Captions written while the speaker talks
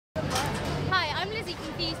Lucy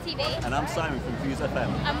from Fuse TV. And I'm Simon from Fuse FM.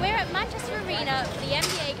 And we're at Manchester Arena for the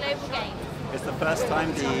NBA Global Games. It's the first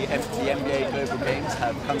time the NBA Global Games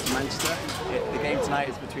have come to Manchester. The game tonight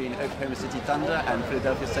is between Oklahoma City Thunder and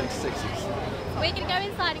Philadelphia 76ers. We're going to go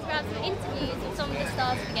inside and grab some interviews with some of the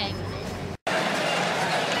stars of the game.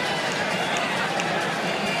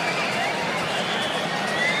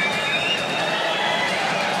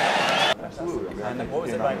 And what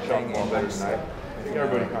was it like playing in Manchester?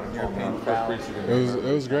 Everybody kind of European crowd.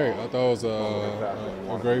 It was great. I thought it was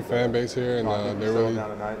a great fan base here, and they really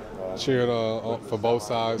cheered for both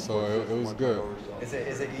sides, so it was good. Is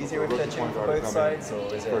it easier if they're cheering for both sides,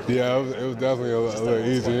 or is it? Yeah, it was definitely a little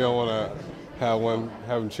easier. You don't want to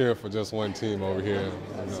have them cheering for just one team over here. You know.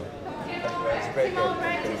 It's a great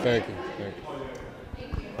game. Thank you.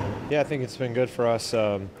 Yeah, I think it's been good for us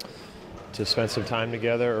to spend some time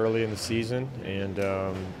together early in the season and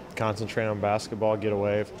concentrate on basketball, get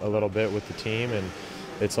away a little bit with the team, and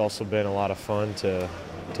it's also been a lot of fun to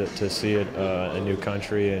see a new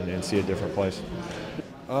country and see a different place.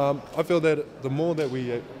 I feel that the more that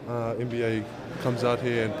NBA comes out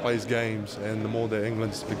here and plays games, and the more that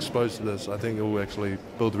England's exposed to this, I think it will actually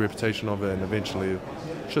build the reputation of it, and eventually it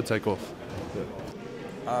should take off. Yeah.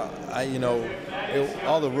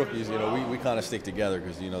 All the rookies, we kind of stick together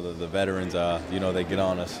because, the veterans, they get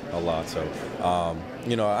on us a lot. So,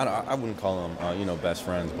 I wouldn't call them, best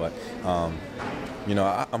friends, but,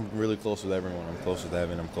 I'm really close with everyone. I'm close with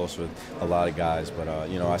Evan. I'm close with a lot of guys, but,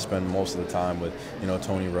 I spend most of the time with,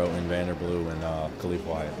 Tony Roten, Vanderblue, and Khalif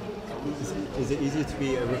Wyatt. Is it easier to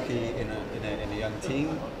be a rookie in a young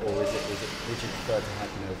team, or would you prefer to have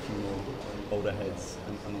a few more older heads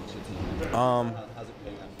amongst your team? How's it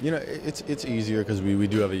playing out? It's easier because we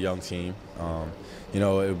do have a young team. It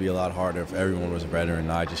would be a lot harder if everyone was a veteran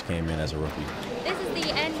and I just came in as a rookie. This is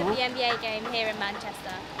the end of the NBA game here in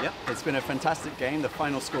Manchester. Yep, it's been a fantastic game. The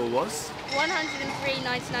final score was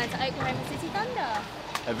 103-99 to Oklahoma City Thunder.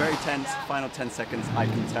 A very tense final 10 seconds, I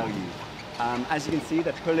can tell you. As you can see,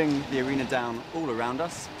 they're pulling the arena down all around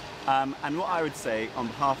us. And what I would say on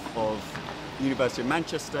behalf of University of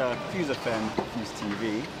Manchester, Fuse FM, Fuse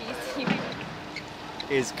TV,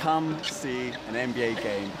 is come see an NBA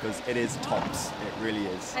game because it is tops. It really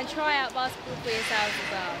is. And try out basketball for yourselves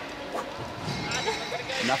as well.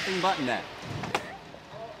 Nothing but net.